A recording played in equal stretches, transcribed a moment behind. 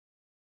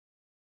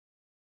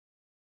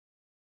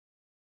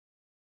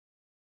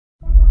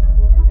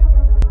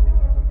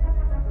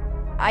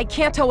I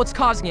can't tell what's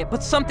causing it,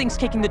 but something's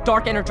taking the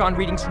dark energon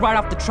readings right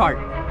off the chart.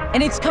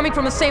 And it's coming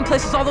from the same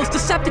place as all those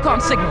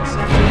Decepticon signals.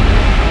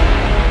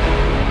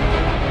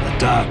 The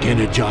dark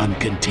energon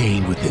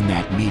contained within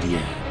that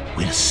meteor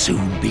will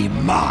soon be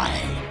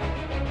mine.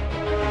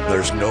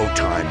 There's no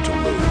time to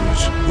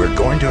lose. We're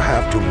going to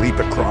have to leap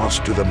across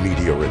to the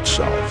meteor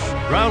itself.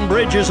 Ground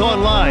bridge is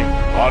online.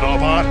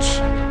 Autobots,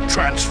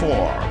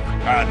 transform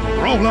and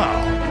roll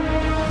out.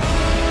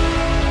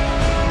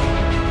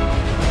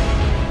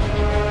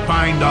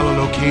 Find all the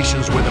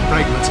locations where the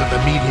fragments of the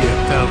meteor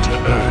fell to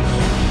Earth.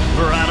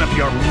 You're out of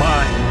your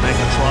mind,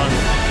 Megatron.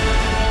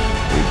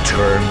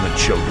 Return the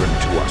children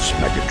to us,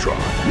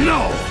 Megatron. No!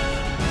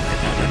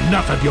 I've had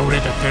enough of your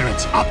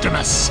interference,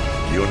 Optimus!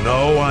 You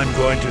know I'm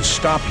going to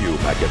stop you,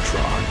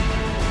 Megatron.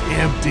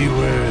 Empty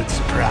words,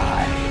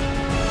 Pride.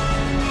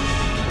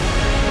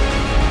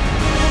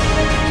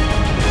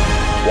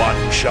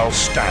 One shall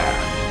stand.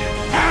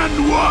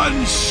 And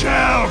one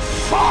shall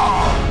fall!